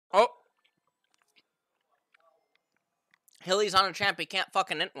Hilly's on a champ he can't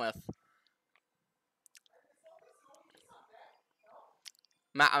fucking int with.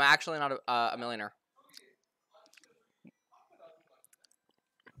 I'm actually not a millionaire.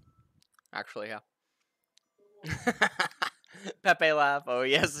 Actually, yeah. Pepe laugh. Oh,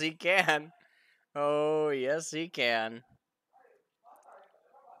 yes, he can. Oh, yes, he can.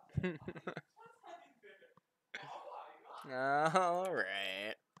 All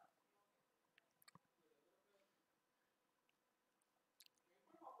right.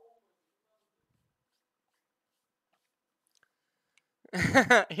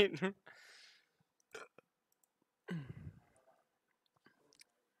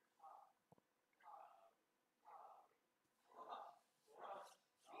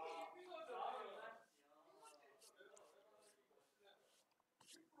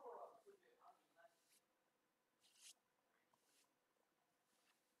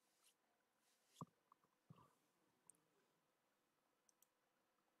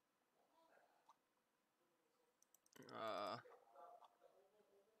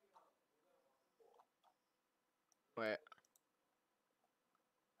 Wait.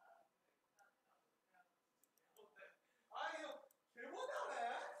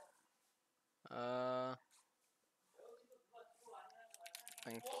 I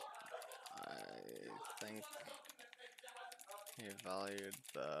think he valued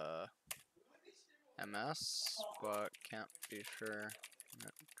the MS, but can't be sure.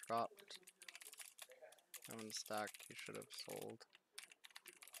 It dropped. One stack he should have sold.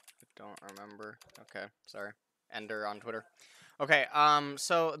 I don't remember. Okay, sorry. Ender on Twitter. Okay,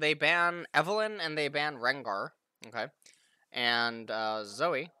 so they ban Evelyn and they ban Rengar. Okay. And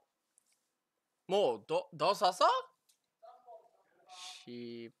Zoe. Mo, do sasa?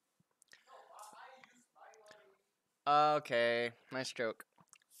 She. Okay, nice joke.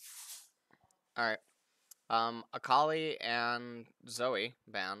 Alright. Akali and Zoe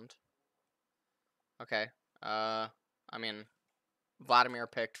banned. Okay. I mean, Vladimir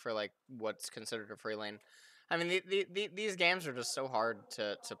picked for like what's considered a free lane. I mean, these games are just so hard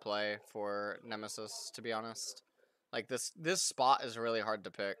to play for Nemesis, to be honest. Like this spot is really hard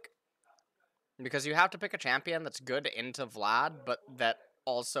to pick because you have to pick a champion that's good into Vlad, but that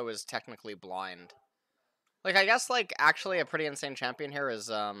also is technically blind. Like I guess like actually a pretty insane champion here is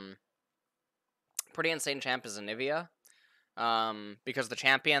Anivia. Because the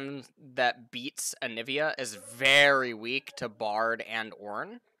champion that beats Anivia is very weak to Bard and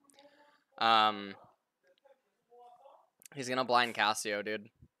Ornn. He's gonna blind Cassio, dude.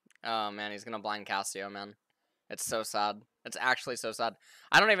 Oh, man, he's gonna blind Cassio, man. It's so sad. It's actually so sad.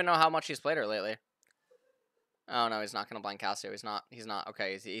 I don't even know how much he's played her lately. Oh, no, he's not gonna blind Cassio. He's not.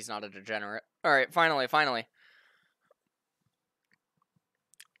 Okay, he's not a degenerate. Alright, finally.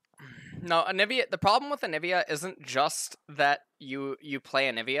 No, Anivia, the problem with Anivia isn't just that you play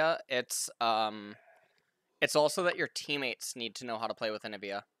Anivia, it's also that your teammates need to know how to play with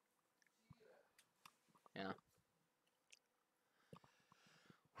Anivia. Yeah.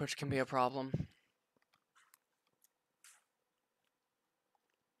 Which can be a problem.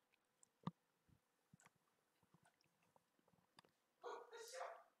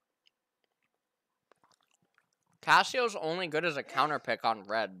 Cassio's only good as a counter pick on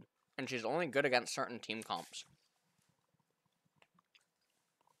red, and she's only good against certain team comps.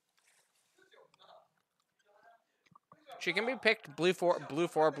 She can be picked blue 4,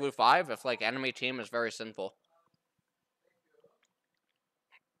 blue 5 if like enemy team is very sinful.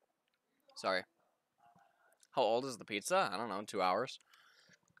 Sorry. How old is the pizza? I don't know, 2 hours.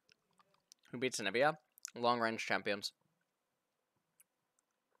 Who beats Anivia? Long range champions.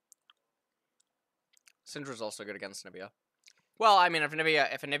 Syndra's also good against Anivia. Well, I mean, if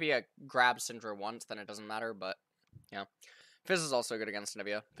Anivia grabs Syndra once, then it doesn't matter, but yeah. Fizz is also good against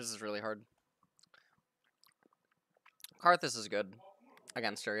Anivia. Fizz is really hard. Karthus is good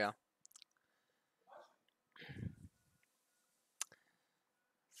against her, yeah.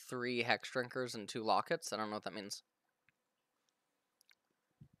 3 Hex Drinkers and 2 Lockets. I don't know what that means.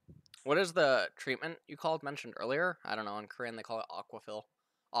 What is the treatment you mentioned earlier? I don't know. In Korean, they call it aquafill.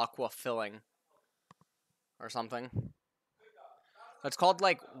 Aquafilling. Or something. It's called,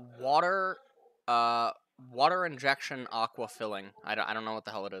 like, water injection aquafilling. I don't know what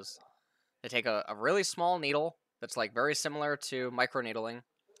the hell it is. They take a really small needle that's, like, very similar to microneedling.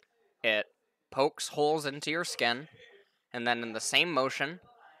 It pokes holes into your skin. And then in the same motion,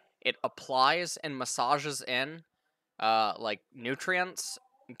 it applies and massages in, like, nutrients,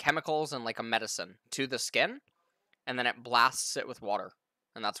 chemicals, and, like, a medicine to the skin. And then it blasts it with water.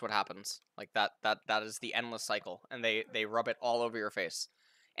 And that's what happens. Like, that is the endless cycle. And they rub it all over your face.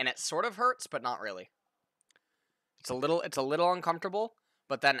 And it sort of hurts, but not really. It's a little uncomfortable,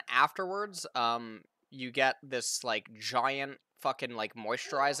 but then afterwards, you get this like giant fucking like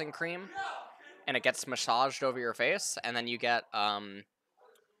moisturizing cream, and it gets massaged over your face, and then you get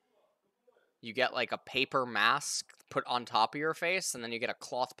like a paper mask put on top of your face, and then you get a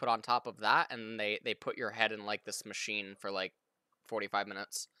cloth put on top of that, and they put your head in like this machine for like 45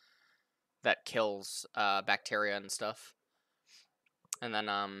 minutes that kills bacteria and stuff. And then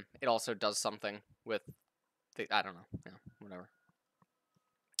it also does something with the, I don't know, yeah, whatever.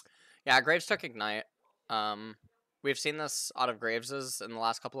 Yeah, Graves took Ignite. We've seen this out of Graves's in the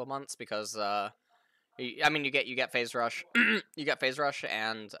last couple of months because I mean you get Phase Rush, you get Phase Rush,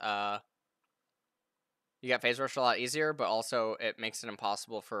 and you get Phase Rush a lot easier, but also it makes it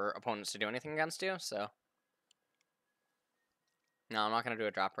impossible for opponents to do anything against you. So no, I'm not gonna do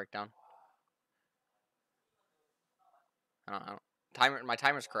a drop breakdown. I don't. My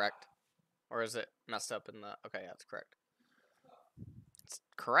timer's correct, or is it messed up in the? Okay, yeah, it's correct. It's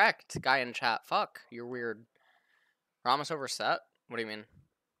correct, guy in chat. Fuck, you're weird. Ramos over Set? What do you mean?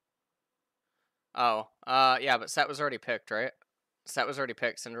 Oh, yeah, but Set was already picked, right? Set was already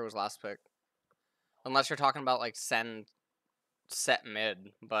picked. Syndra was last picked. Unless you're talking about like send Set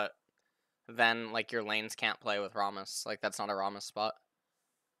mid, but then like your lanes can't play with Ramos. Like that's not a Ramos spot.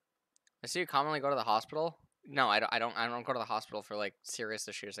 I see you commonly go to the hospital. No, I don't go to the hospital for like serious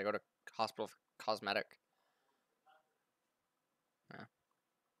issues. I go to hospital for cosmetic. Yeah.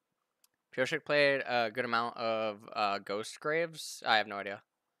 Pioshik played a good amount of Ghost Graves. I have no idea.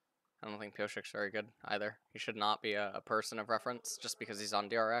 I don't think Pioshik's very good either. He should not be a person of reference just because he's on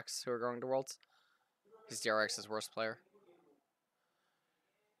DRX who are going to Worlds. He's DRX's worst player.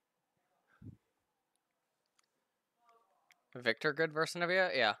 Victor good versus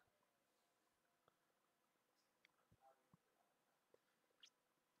Nivea? Yeah.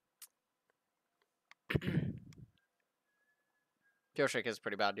 Pioshik is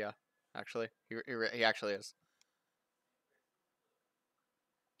pretty bad, yeah. Actually. He actually is.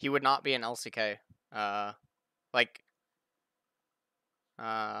 He would not be an LCK. I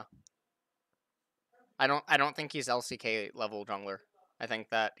don't think he's LCK level jungler. I think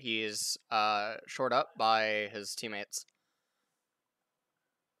that he's short up by his teammates.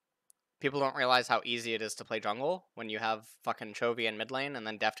 People don't realize how easy it is to play jungle when you have fucking Chovy in mid lane and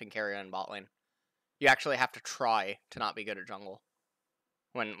then Deft and Carrier in bot lane. You actually have to try to not be good at jungle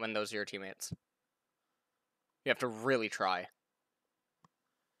when those are your teammates. You have to really try.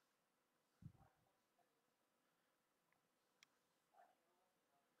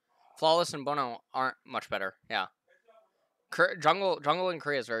 Flawless and Bono aren't much better. Yeah. Jungle in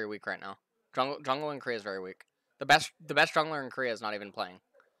Korea is very weak right now. Jungle in Korea is very weak. The best jungler in Korea is not even playing.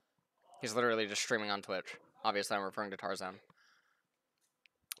 He's literally just streaming on Twitch. Obviously, I'm referring to Tarzan.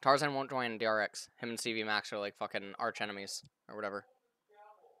 Tarzan won't join DRX. Him and CV Max are like fucking arch enemies or whatever.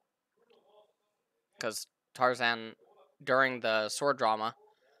 Because Tarzan, during the Sword drama,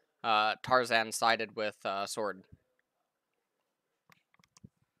 Tarzan sided with Sword.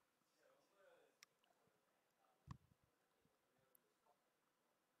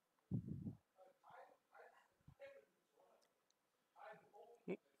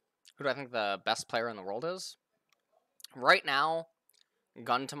 Who do I think the best player in the world is? Right now,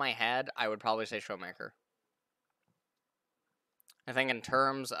 gun to my head, I would probably say Showmaker. I think in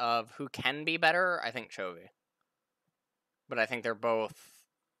terms of who can be better, I think Chovy. But I think they're both,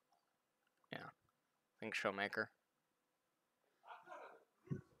 yeah, I think Showmaker.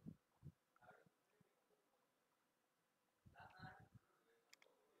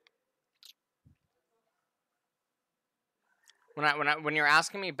 When you're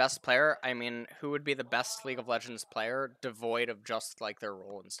asking me best player, I mean who would be the best League of Legends player, devoid of just like their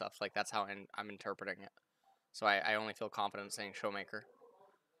role and stuff. Like that's how I'm interpreting it. So I only feel confident saying Showmaker.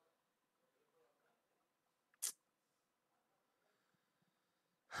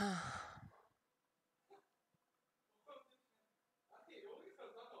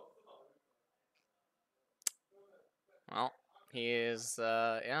 Well, he is,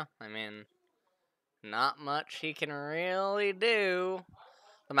 yeah, I mean, not much he can really do.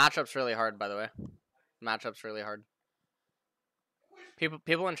 The matchup's really hard, by the way. The matchup's really hard.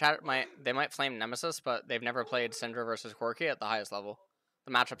 People in chat might flame Nemesis, but they've never played Syndra versus Corki at the highest level.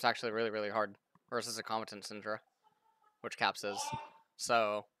 The matchup's actually really, really hard versus a competent Syndra, which Caps is.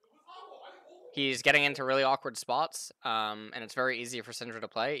 So he's getting into really awkward spots, and it's very easy for Syndra to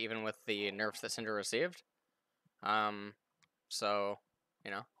play, even with the nerfs that Syndra received. So, you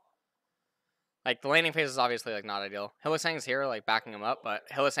know. Like, the laning phase is obviously, like, not ideal. Hylissang's here, like, backing him up, but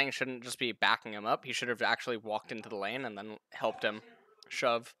Hylissang shouldn't just be backing him up. He should have actually walked into the lane and then helped him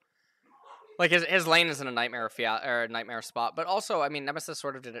shove. Like his lane is in a nightmare or nightmare spot, but also I mean Nemesis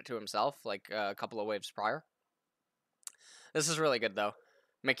sort of did it to himself like a couple of waves prior. This is really good though.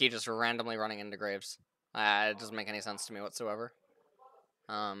 Mickey just randomly running into Graves. It doesn't make any sense to me whatsoever.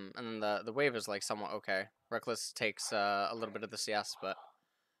 And then the wave is like somewhat okay. Reckless takes a little bit of the CS, but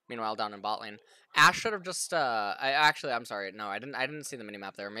meanwhile down in bot lane, Ash should have just. I'm sorry. No, I didn't see the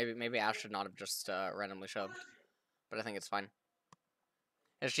minimap there. Maybe Ash should not have just randomly shoved, but I think it's fine.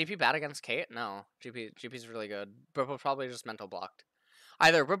 Is GP bad against Kate? No, GP's really good. Bippo's probably just mental blocked.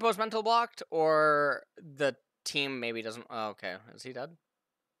 Either Bippo's mental blocked or the team maybe doesn't. Oh, okay, is he dead?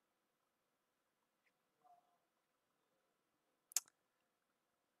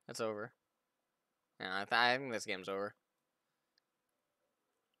 It's over. Yeah, I think this game's over.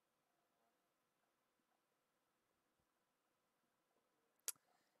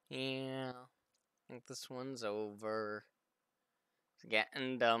 Yeah, I think this one's over. It's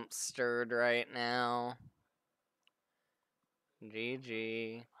getting dumpstered right now.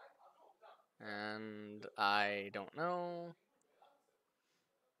 GG. And I don't know.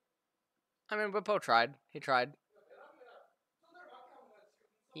 I mean, Bippo tried. He tried.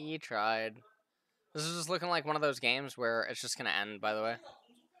 He tried. This is just looking like one of those games where it's just gonna end, by the way.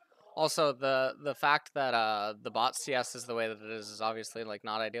 Also, the fact that the bot CS is the way that it is obviously like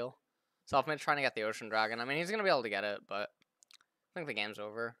not ideal. Selfmade's trying to get the Ocean Dragon. I mean, he's gonna be able to get it, but I think the game's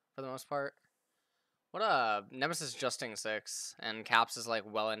over for the most part. What Nemesis justing 6 and Caps is like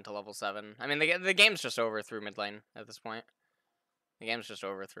well into level 7. I mean, the game's just over through mid lane at this point. The game's just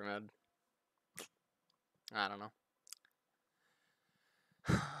over through mid. I don't know.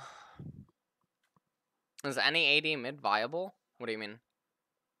 Is any AD mid viable? What do you mean?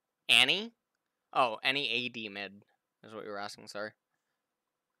 Any? Oh, any AD mid is what you were asking, sorry.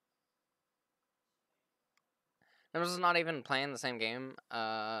 Nemesis is not even playing the same game.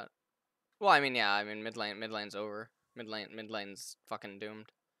 Well, I mean, yeah, I mean, mid lane's over. Mid lane's fucking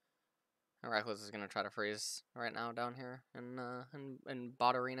doomed. Reckless is gonna try to freeze right now down here in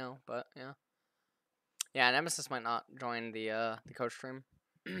bot arena, but yeah. Yeah, Nemesis might not join the coach stream.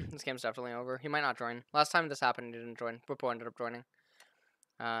 This game's definitely over. He might not join. Last time this happened, he didn't join. Bippo ended up joining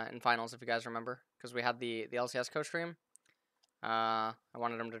in finals, if you guys remember, because we had the LCS coach stream. I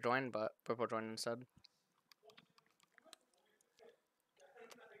wanted him to join, but Bippo joined instead.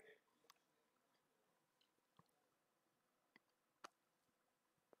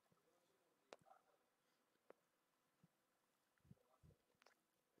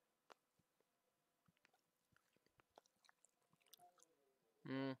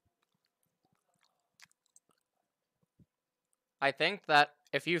 I think that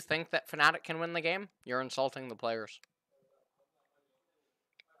if you think that Fnatic can win the game, you're insulting the players.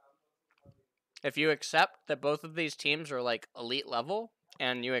 If you accept that both of these teams are like elite level,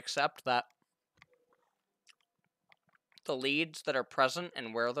 and you accept that the leads that are present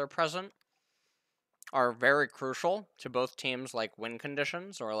and where they're present are very crucial to both teams' like win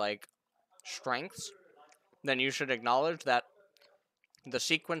conditions or like strengths, then you should acknowledge that the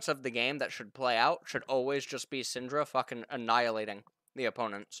sequence of the game that should play out should always just be Syndra fucking annihilating the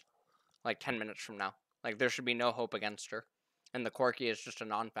opponents like 10 minutes from now. Like, there should be no hope against her. And the Corki is just a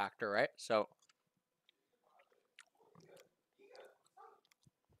non-factor, right? So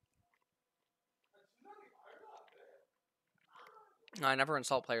I never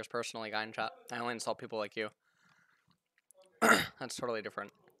insult players personally, guy in chat. I only insult people like you. That's totally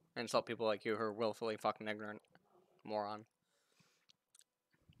different. I insult people like you who are willfully fucking ignorant. Moron.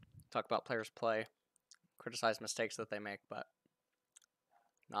 Talk about players' play. Criticize mistakes that they make, but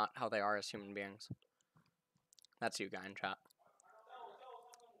not how they are as human beings. That's you, guy in chat.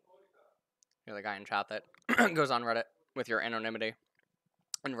 You're the guy in chat that goes on Reddit with your anonymity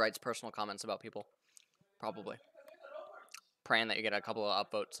and writes personal comments about people. Probably. Praying that you get a couple of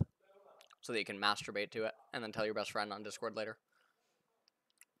upvotes so that you can masturbate to it and then tell your best friend on Discord later.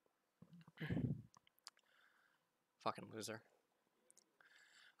 Fucking loser.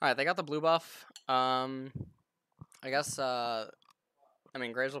 Alright, they got the blue buff. I guess, I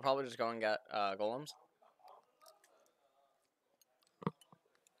mean, Graves will probably just go and get golems.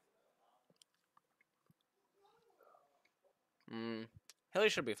 Hilly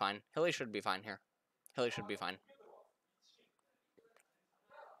should be fine. Hilly should be fine here. Hilly should be fine.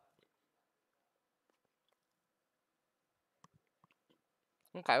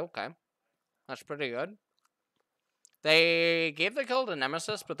 Okay. That's pretty good. They gave the kill to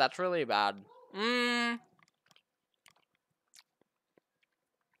Nemesis, but that's really bad.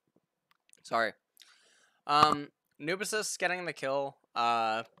 Sorry. Nubisis getting the kill.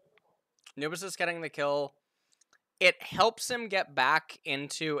 it helps him get back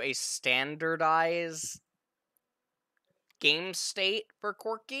into a standardized game state for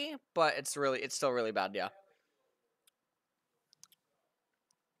Corki, but it's still really bad, yeah.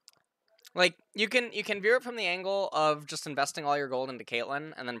 Like you can view it from the angle of just investing all your gold into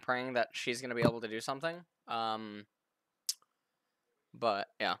Caitlyn and then praying that she's gonna be able to do something. But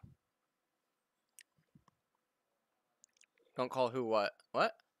yeah. Don't call who what?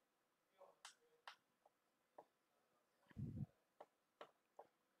 What?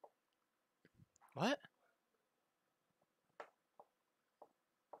 What?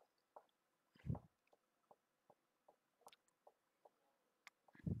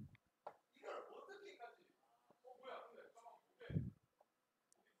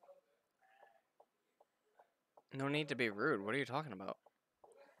 No need to be rude. What are you talking about?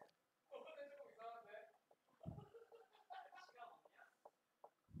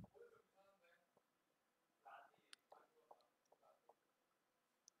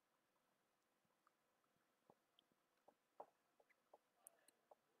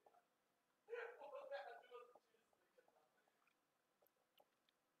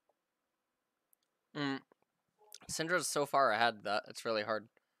 Syndra's so far ahead that it's really hard.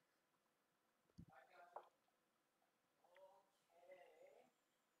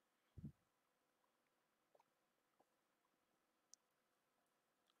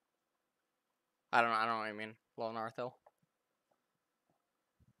 I don't know what I mean. Low Narthil.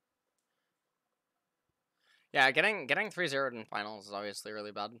 Yeah, getting 3-0 in finals is obviously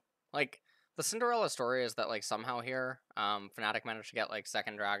really bad. Like, the Cinderella story is that, like, somehow here, Fnatic managed to get, like,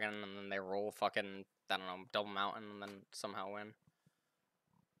 second dragon, and then they roll fucking, I don't know, double mountain, and then somehow win.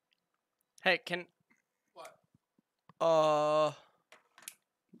 Hey, can... What?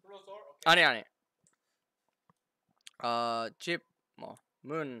 아니. 집,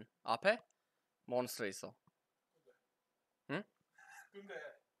 문 앞에 몬스터 있어. 응? 근데.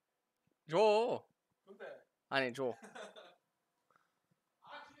 줘. 근데. 아니, 줘.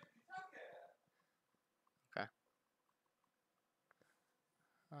 Okay.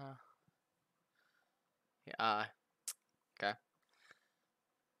 Yeah. Okay.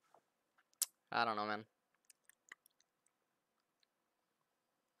 I don't know, man.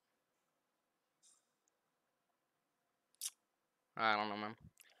 I don't know, man.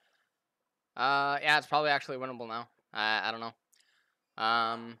 Yeah, it's probably actually winnable now. I don't know.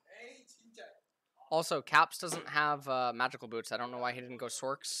 Also, Caps doesn't have magical boots. I don't know why he didn't go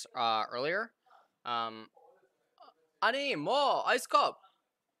Sorks earlier. 아니, 뭐 아이스컵?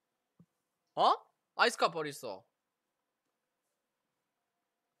 어? 아이스컵 어딨어?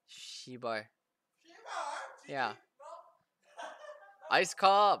 씨발. Yeah.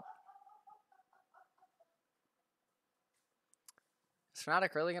 아이스컵. Is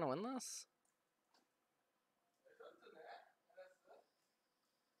Fnatic really gonna win this?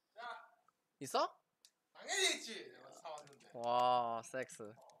 있어? 당연히 있지. 내가 사왔는데. 와,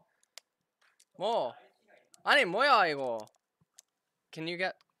 섹스. 뭐? 아니, 뭐야 이거? Can you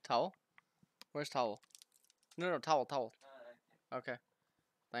get towel? Where's towel? No, towel. Okay.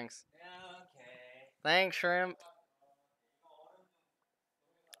 Thanks. Okay. Thanks, shrimp.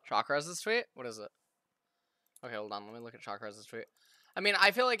 Chakrez's tweet? What is it? Okay, hold on. Let me look at Chakrez's tweet. I mean,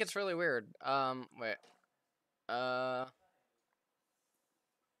 I feel like it's really weird. Wait.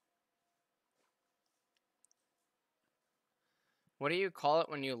 What do you call it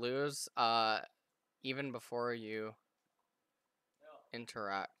when you lose, even before you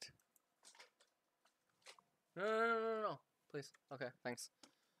interact? No. Please. Okay, thanks.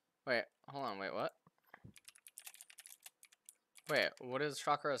 Wait, hold on. Wait, what? Wait, what is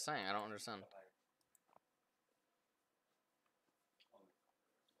Chakra saying? I don't understand.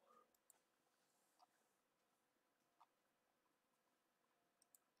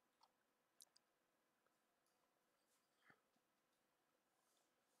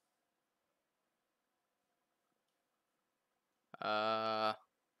 I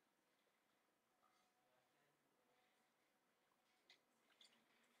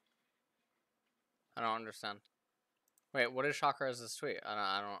don't understand. Wait, what is Chakra's tweet?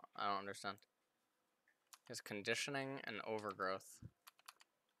 I don't understand. His conditioning and overgrowth.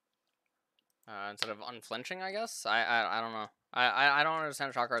 Instead of unflinching, I guess. I don't know. I don't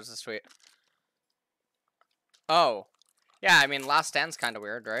understand Chakra's tweet. Oh, yeah. I mean, Last Stand's kind of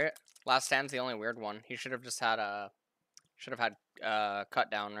weird, right? Last Stand's the only weird one. He should have just had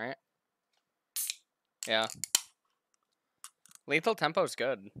cut down, right? Yeah. Lethal Tempo's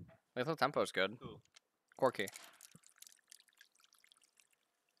good. Lethal Tempo's good. Who? Corki.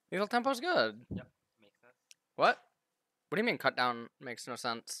 Lethal Tempo's good. Yep, makes sense. What? What do you mean cut down makes no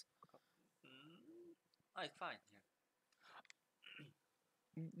sense? Oh, it's fine.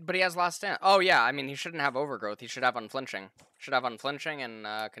 But he has last stand. Oh yeah, I mean he shouldn't have overgrowth. He should have unflinching. Should have unflinching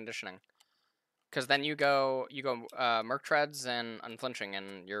and conditioning. Because then you go Merc Treads and unflinching,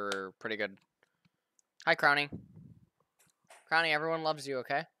 and you're pretty good. Hi, Crowny. Crowny, everyone loves you.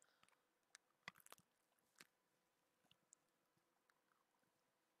 Okay.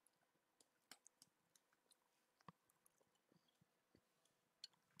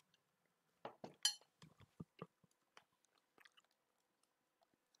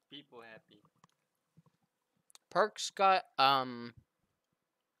 People happy. Perks got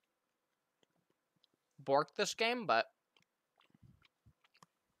borked this game, but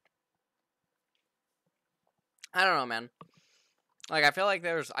I don't know, man. Like I feel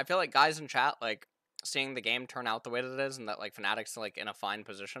like guys in chat like seeing the game turn out the way that it is, and that like Fnatic's like in a fine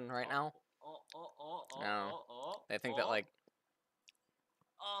position right now. They think that like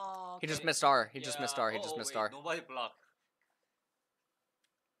Oh, he just okay. missed R. He Yeah. just missed R. He just Oh, missed wait, R. nobody block.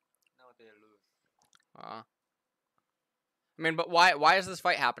 Now they lose. I mean, but why is this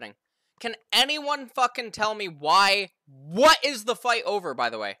fight happening? Can anyone fucking tell me why? What is the fight over, by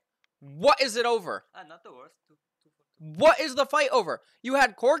the way? What is it over? Not the worst. Two for two. What is the fight over? You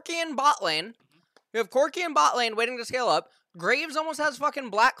had Corki in bot lane. You have Corki in bot lane waiting to scale up. Graves almost has fucking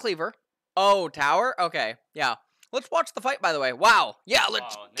Black Cleaver. Oh, tower? Okay, yeah. Let's watch the fight, by the way. Wow. Yeah,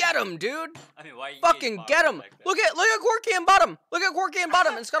 let's get him, dude. I mean, why Fucking get him. like that? Look at Corki in bottom. Look at Corki in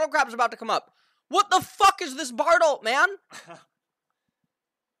bottom, and Scuttlecrab's about to come up. What the fuck is this Bard ult, man?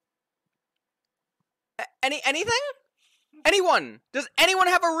 Anything? Anyone? Does anyone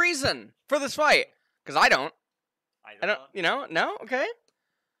have a reason for this fight? Because I don't. I don't. You know? No? Okay.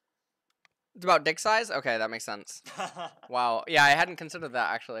 It's about dick size? Okay, that makes sense. Wow. Yeah, I hadn't considered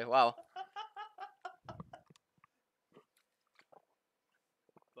that, actually. Wow.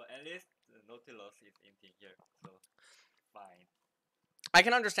 But at least the Nautilus is empty here, so fine. I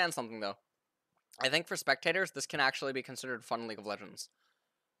can understand something, though. I think for spectators, this can actually be considered fun League of Legends.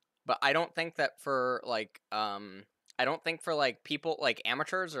 But I don't think that for, like, I don't think for, like, people, like,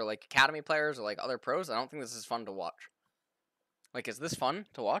 amateurs or, like, academy players or, like, other pros, I don't think this is fun to watch. Like, is this fun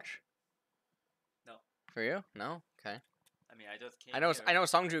to watch? No. For you? No? Okay. I mean, I just came I know here.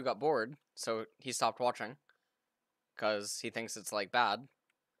 Sungju got bored, so he stopped watching. Because he thinks it's, like, bad.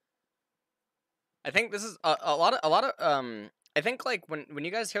 I think this is a lot of, I think, like, when you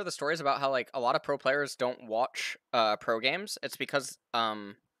guys hear the stories about how, like, a lot of pro players don't watch, pro games, it's because,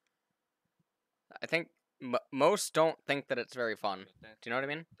 I think most don't think that it's very fun. Do you know what I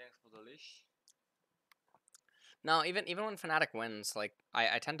mean? Thanks for the leash. No, even when Fnatic wins, like,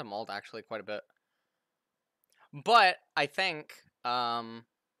 I tend to mold actually quite a bit. But I think,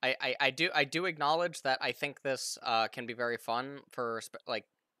 I do acknowledge that I think this, can be very fun for,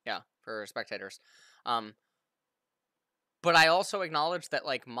 for spectators. But I also acknowledge that,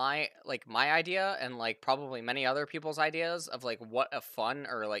 like, my idea and, like, probably many other people's ideas of, like, what a fun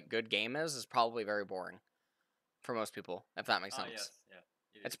or, like, good game is probably very boring. For most people, if that makes sense. Yes,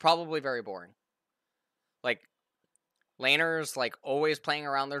 yeah. It's probably very boring. Like, laners, like, always playing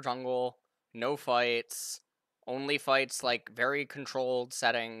around their jungle, no fights, only fights, like, very controlled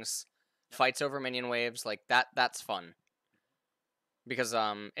settings, fights over minion waves, like, that's fun. Because,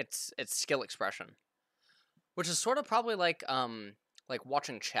 it's skill expression. Which is sort of probably like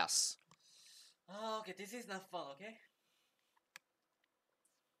watching chess. Oh, okay, this is not fun, okay?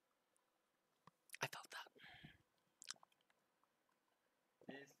 I felt that.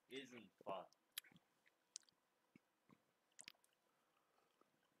 This isn't fun.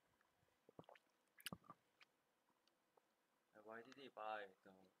 Why did he buy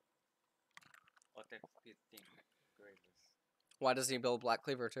the attack speed thing? Graves. Why does he build Black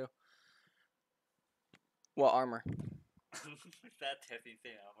Cleaver too? What armor? That has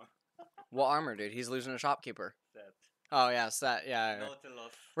insane armor. What armor, dude? He's losing a shopkeeper. Set. Oh yeah, Set. Yeah.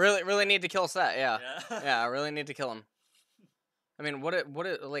 Nautilus. Really need to kill Set. Yeah. Yeah. Yeah, I really need to kill him. I mean, what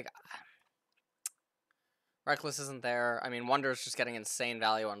it like? Reckless isn't there. I mean, Wonder's just getting insane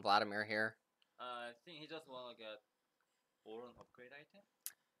value on Vladimir here. I think he just wanna get Oron upgrade item.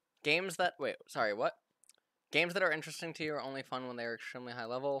 Games that Games that are interesting to you are only fun when they are extremely high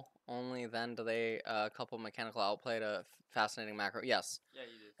level. Only then do they couple mechanical outplay to fascinating macro. Yes. Yeah,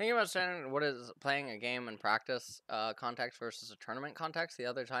 you did. Thinking about understanding what is playing a game in practice context versus a tournament context. The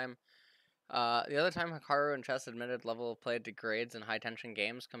other time Hikaru and Chess admitted level of play degrades in high tension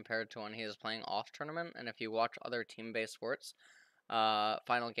games compared to when he is playing off tournament. And if you watch other team based sports,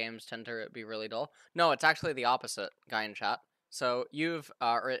 final games tend to be really dull. No, it's actually the opposite, guy in chat. So you've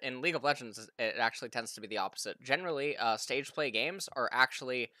or in League of Legends, it actually tends to be the opposite. Generally, stage play games are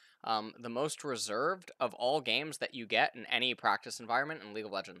actually the most reserved of all games that you get in any practice environment in League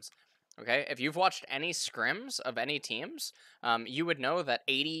of Legends. Okay, if you've watched any scrims of any teams, you would know that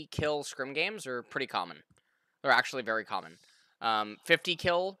 80 kill scrim games are pretty common. They're actually very common. 50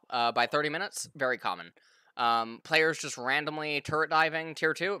 kill by 30 minutes, very common. Players just randomly turret diving,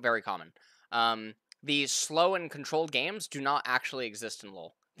 tier 2, very common. The slow and controlled games do not actually exist in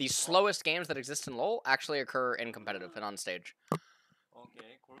LoL. The slowest games that exist in LoL actually occur in competitive and on stage.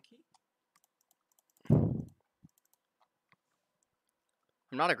 Okay, Corky.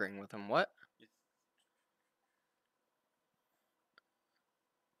 I'm not agreeing with him. What? It's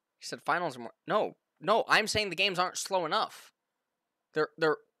He said finals are more. No. I'm saying the games aren't slow enough.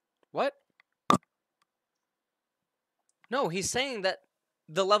 They're. What? No, he's saying that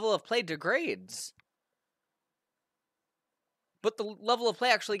the level of play degrades. But the level of play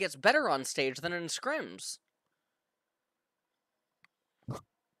actually gets better on stage than in scrims.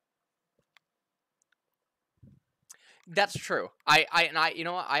 That's true. You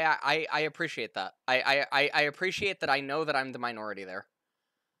know what? I appreciate that. I appreciate that. I know that I'm the minority there.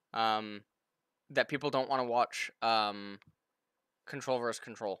 That people don't want to watch control versus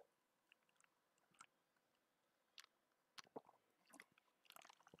control.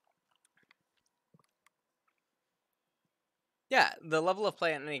 Yeah, the level of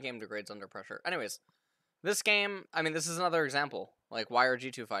play in any game degrades under pressure. Anyways, this game, I mean, this is another example. Like, why are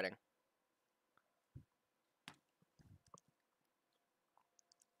G2 fighting?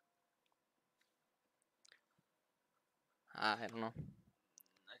 I don't know.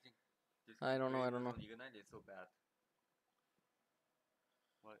 I think this I don't know. on Ignite is so bad.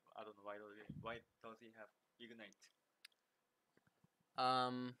 Why, I don't know why does he have Ignite?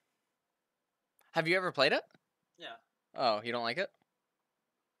 Have you ever played it? Yeah. Oh, you don't like it?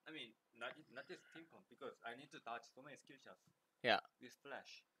 I mean, not just team comp because I need to dodge so many skill shots. Yeah. With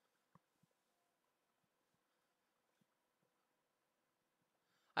flash.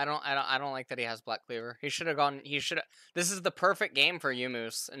 I don't like that he has Black Cleaver. He should have gone. He should. This is the perfect game for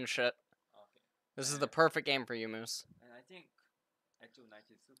Yumus and shit. Okay. This is the perfect game for Yumus. And I think Edge of Night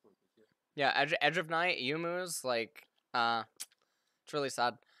is super good here. Yeah, Edge of Night, Yumus, like, it's really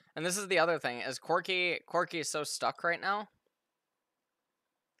sad. And this is the other thing: is Corky is so stuck right now.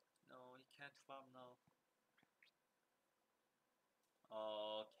 No, he can't farm now.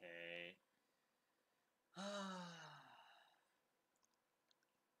 Okay.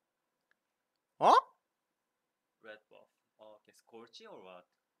 Huh? Red buff. Okay, Scorchy or what?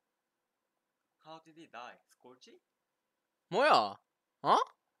 How did he die? Scorchy? 뭐야? Huh?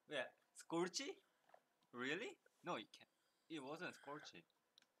 Yeah, Scorchy? Really? No, it can't. It wasn't Scorchy.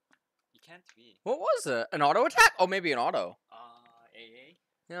 It can't be. What was it? An auto attack? Oh, maybe an auto. AA?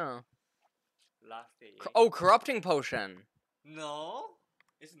 Yeah. Last AA. Oh, corrupting potion. No!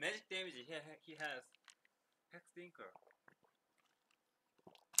 It's magic damage. He has Hex Thinker.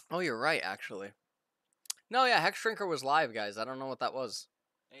 Oh, you're right, actually. No, yeah, Hex Drinker was live, guys. I don't know what that was.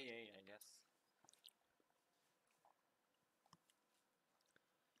 AA, I guess.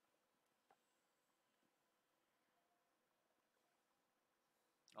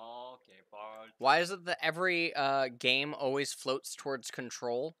 Okay, Bard. Why is it that every game always floats towards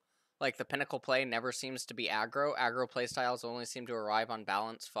control? Like, the pinnacle play never seems to be aggro. Aggro playstyles only seem to arrive on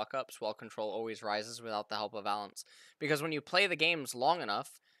balance fuck-ups, while control always rises without the help of balance. Because when you play the games long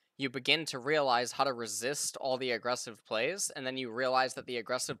enough, you begin to realize how to resist all the aggressive plays, and then you realize that the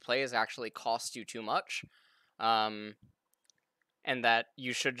aggressive plays actually cost you too much, and that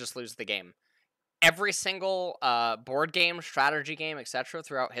you should just lose the game. Every single board game, strategy game, etc.,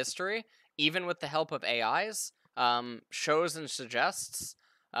 throughout history, even with the help of AIs, shows and suggests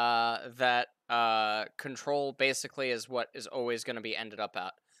that control basically is what is always going to be ended up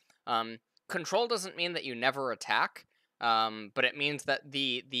at. Control doesn't mean that you never attack, but it means that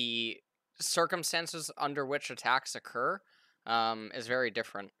the circumstances under which attacks occur is very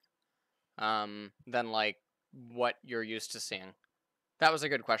different than like what you're used to seeing. That was a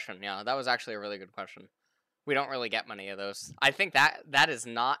good question. Yeah, that was actually a really good question. We don't really get many of those. I think that is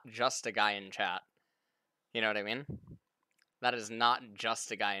not just a guy in chat. You know what I mean? That is not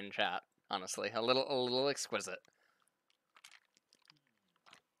just a guy in chat. Honestly, a little exquisite.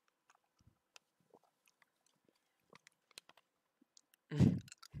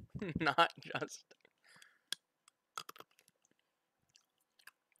 Not just.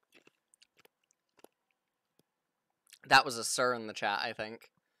 That was a sir in the chat, I think.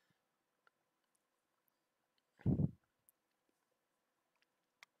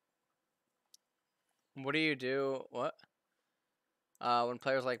 What do you do? What? when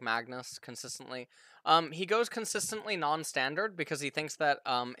players like Magnus consistently. He goes consistently non-standard because he thinks that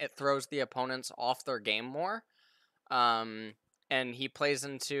it throws the opponents off their game more. And he plays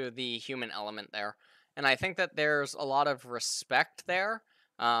into the human element there. And I think that there's a lot of respect there.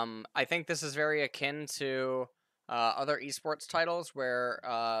 I think this is very akin to other esports titles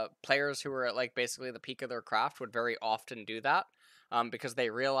where players who are at like basically the peak of their craft would very often do that. Because they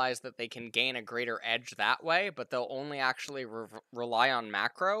realize that they can gain a greater edge that way, but they'll only actually rely on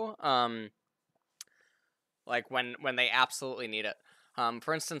macro, like when they absolutely need it.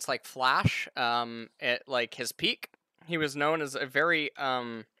 For instance, like Flash, at like his peak, he was known as a very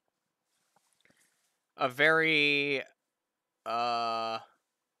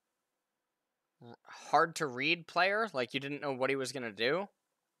hard to read player. Like you didn't know what he was gonna do.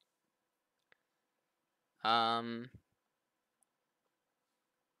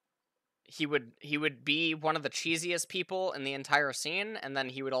 He would be one of the cheesiest people in the entire scene, and then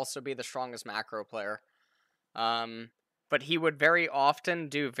he would also be the strongest macro player. But he would very often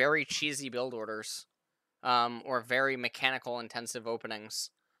do very cheesy build orders, or very mechanical intensive openings.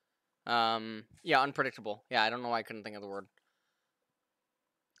 Yeah, unpredictable. Yeah, I don't know why I couldn't think of the word.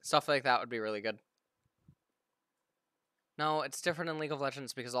 Stuff like that would be really good. No, it's different in League of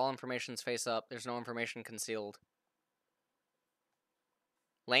Legends because all information's face up. There's no information concealed.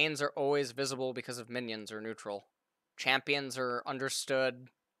 Lanes are always visible because of minions or neutral. Champions are understood.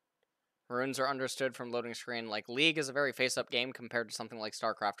 Runes are understood from loading screen. Like, League is a very face-up game compared to something like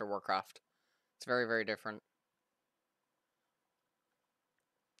StarCraft or Warcraft. It's very, very different.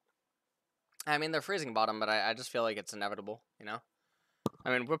 I mean, they're freezing bottom, but I just feel like it's inevitable, you know?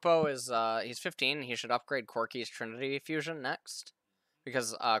 I mean, Whippo is, he's 15. He should upgrade Corki's Trinity Fusion next.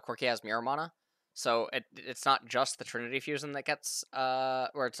 Because, Corki has Mirror Mana. So, it's not just the Trinity Fusion that gets,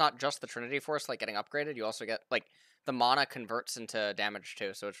 or it's not just the Trinity Force, like, getting upgraded. You also get, like, the mana converts into damage,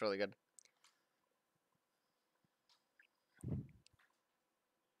 too, so it's really good.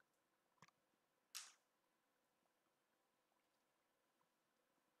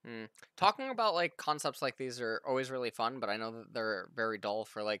 Talking about like concepts like these are always really fun, but I know that they're very dull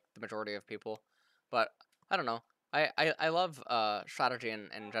for like the majority of people. But I don't know. I love strategy in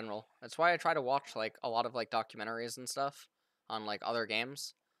general. That's why I try to watch like a lot of like documentaries and stuff on like other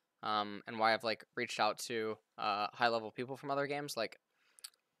games. And why I've like reached out to high level people from other games. Like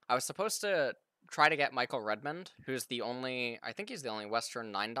I was supposed to try to get Michael Redmond, who's the only I think he's the only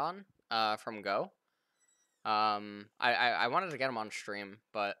Western 9 Dan from Go. I wanted to get him on stream,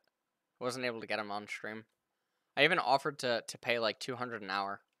 but wasn't able to get him on stream. I even offered to pay like 200 an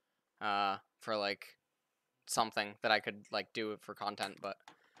hour, for like something that I could like do for content, but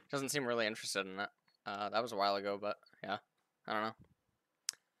doesn't seem really interested in it. That was a while ago, but yeah, I don't know.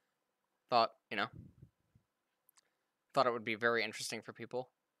 Thought thought it would be very interesting for people.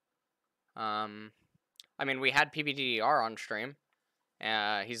 I mean, we had PBDDR on stream.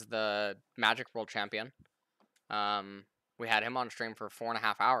 He's the Magic World Champion. We had him on stream for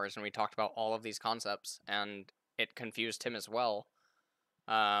 4.5 hours, and we talked about all of these concepts, and it confused him as well.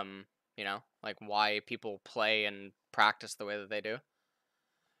 Like why people play and practice the way that they do.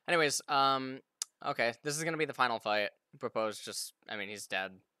 Anyways, okay, this is gonna be the final fight. Proposed he's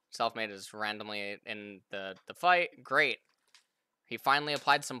dead. Selfmade is randomly in the fight. Great. He finally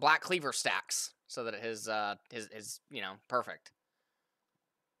applied some Black Cleaver stacks so that his perfect.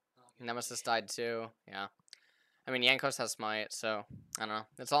 Nemesis died too. Yeah. I mean, Yankos has Smite, so I don't know.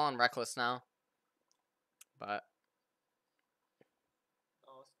 It's all on Reckless now. But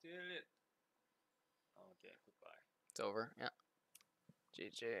Still it. Okay, goodbye. It's over. Yeah.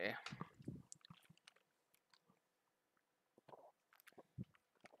 GG.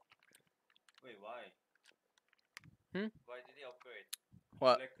 Wait, why? Why did he upgrade?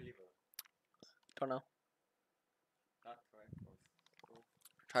 What? Black Cleaver. Don't know. Not Triforce. Cool.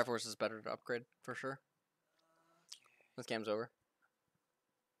 Triforce is better to upgrade for sure. This game's over.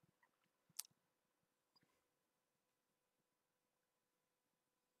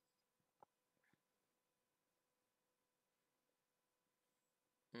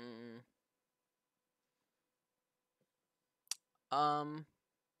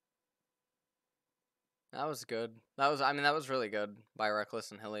 That was good. That was really good by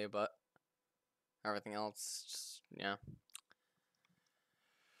Reckless and Hilly, but everything else, just, yeah.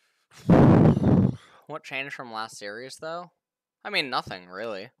 What changed from last series, though? I mean, nothing,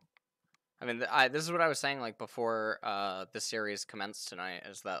 really. I mean, this is what I was saying, like, before the series commenced tonight,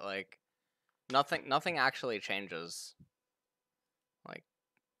 is that, like, nothing actually changes. Like,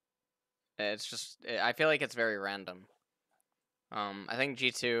 it's just, I feel like it's very random. I think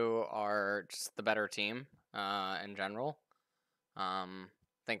G2 are just the better team, in general.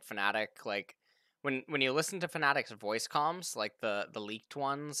 Think Fnatic, like when you listen to Fnatic's voice comms, like the leaked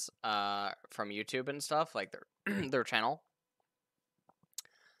ones from YouTube and stuff, like their their channel,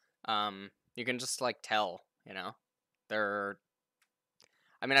 you can just like tell, you know, they're.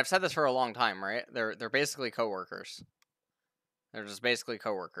 I mean, I've said this for a long time, right? They're basically coworkers. They're just basically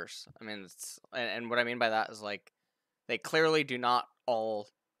coworkers. I mean, and what I mean by that is like they clearly do not all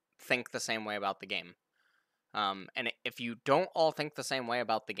think the same way about the game. And if you don't all think the same way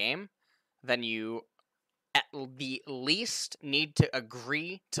about the game, then you at the least need to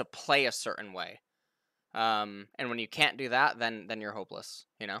agree to play a certain way. And when you can't do that, then you're hopeless,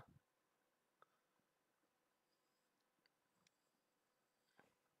 you know?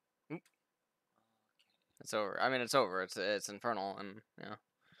 It's over. I mean, it's over. It's infernal, and yeah.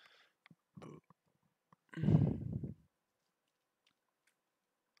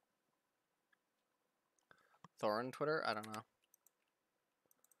 Thorin Twitter? I don't know.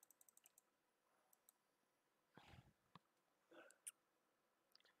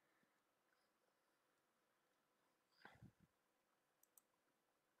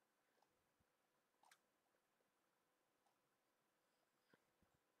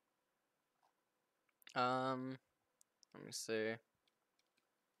 Let me see.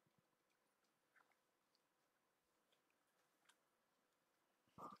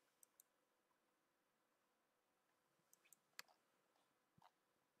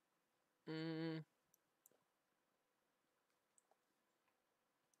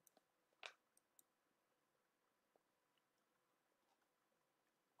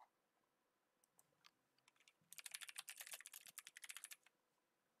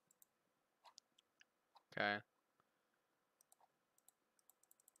 Okay.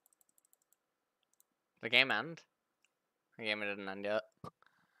 The game end? The game didn't end yet.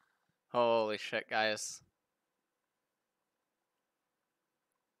 Holy shit, guys.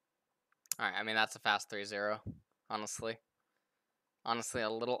 Alright, I mean that's a fast 3-0, honestly. Honestly, a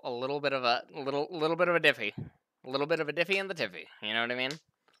little bit of a little bit of a diffy. A little bit of a diffy in the tiffy, you know what I mean?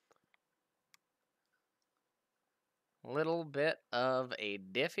 Little bit of a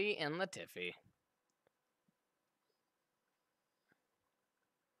diffy in the tiffy.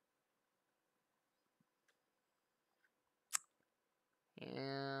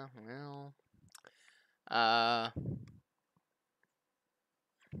 Yeah, well.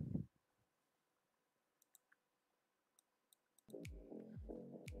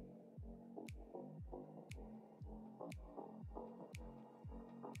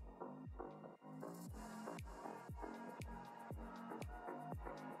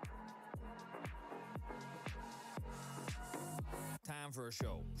 Time for a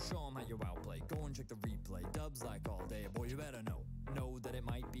show. Show 'em how you outplay. Go and check the replay. Dubs like all day. Boy, you better know. Know that it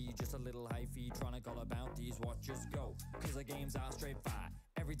might be just a little hyphy. Tronic all about these watches go. Cause the games are straight fight.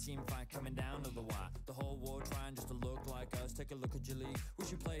 Every team fight coming down to the wire. The whole world trying just to look like us. Take a look at your league.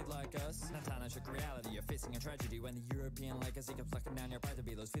 Wish you played like us. Now time to check reality. You're facing a tragedy when the European legacy comes sucking down your pride to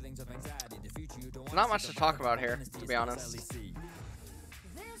be those feelings of anxiety. The future you don't want. Not much to talk about here, to be honest. LEC.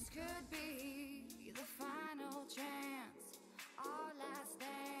 This could be the final chance, our last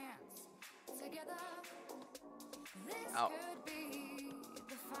dance together. This could be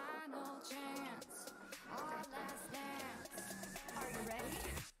the final chance, our last dance. Are you ready?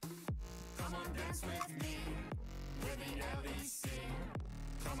 Come on, dance with me, with the LEC.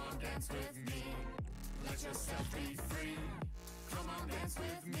 Come on, dance with me, let yourself be free. Come on, dance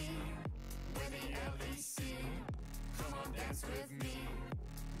with me, with the LEC. Come on, dance with me.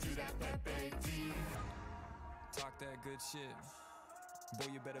 Do that Pepe D. Talk that good shit.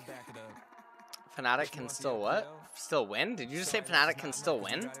 Boy, you better back it up. Fnatic can still what? Still win? Did you just say Fnatic can still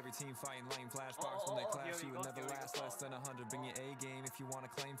win? Every team fighting lame flashbacks when they clash. You would never last less than 100. Bring your A game if you want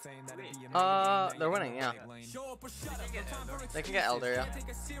to claim fame. That'd be amazing. They're winning, yeah. Show up or shut up. They can get Elder, yeah. Take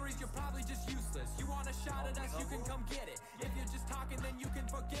a series, you're probably just useless. You want a shot at us, you can come get it. If you're just talking, then you can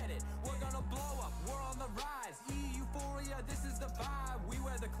forget it. We're gonna blow up, we're on the rise. Euphoria, this is the vibe. We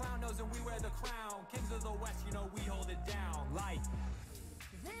wear the clown nose and we wear the crown. Kings of the West, you know we hold it down. Like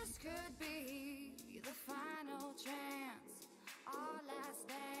This could be the final chance, our last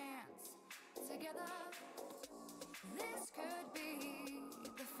dance together. This could be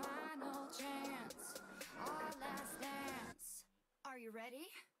the final chance, our last dance. Are you ready?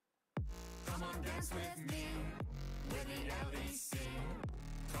 Come on, dance with me, with the LEC.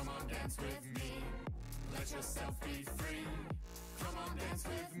 Come on, dance with me, let yourself be free. Come on, dance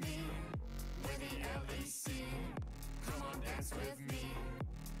with me, with the LEC. Come on, dance with me.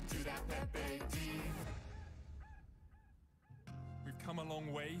 Do that Pepe D. we've come come a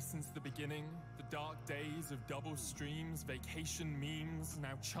long way since the beginning. The dark days of double streams, vacation memes,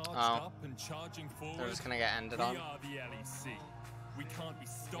 now charged up and charging forward. They're just gonna get ended We on. are the LEC. We can't be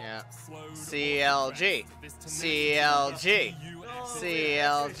stopped, Yeah. slowed, CLG. or suppressed. This CLG. tenacity,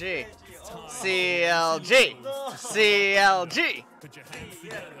 CLG. Oh, CLG. CLG. Put your hands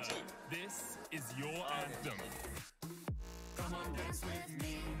together. This is your anthem. Come on, dance with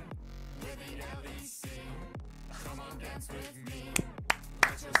me. We're the LEC. Come on, dance with me.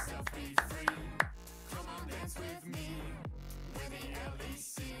 Let yourself be free. Come on, dance with me. We're the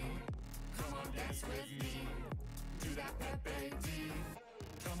LEC. Come on, dance with me. Do that Pepe D.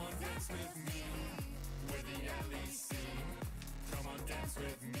 Come on, dance with me. We're the LEC. Come on, dance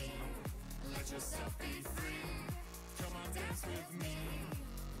with me. Let yourself be free. Come on, dance with me.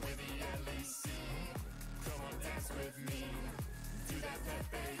 We're the LEC. Come on, dance with me. Do that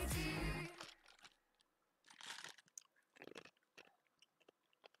Pepe D.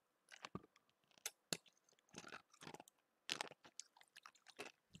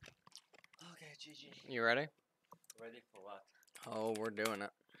 Okay, GG. You ready? Ready for what? Oh, we're doing it.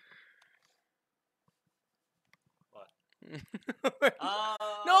 What?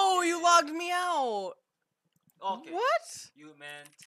 No, you logged me out. Okay. What? You meant